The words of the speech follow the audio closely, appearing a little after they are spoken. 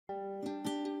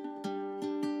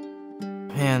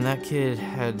Man, that kid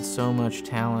had so much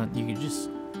talent. You could just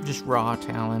raw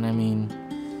talent. I mean,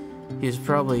 he was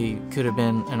probably could have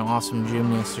been an awesome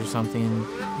gymnast or something.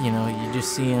 You know, you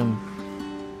just see him.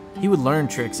 He would learn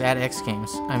tricks at X Games.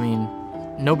 I mean,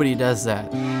 nobody does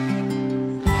that.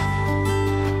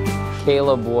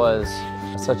 Caleb was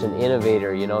such an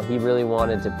innovator, you know. He really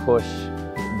wanted to push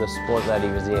the sport that he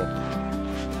was in.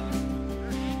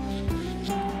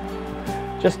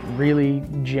 Just really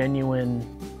genuine,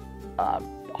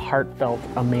 heartfelt,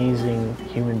 amazing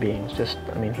human beings. Just,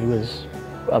 I mean, he was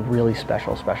a really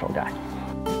special, special guy.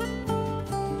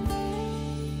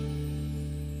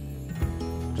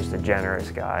 Just a generous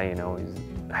guy, you know. He's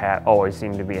always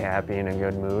seemed to be happy, in a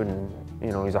good mood, and,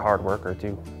 you know, he's a hard worker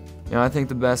too. You know, I think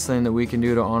the best thing that we can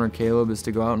do to honor Caleb is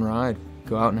to go out and ride,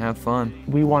 go out and have fun.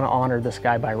 We want to honor this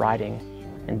guy by riding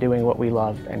and doing what we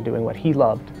love and doing what he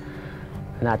loved.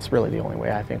 And that's really the only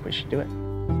way I think we should do it.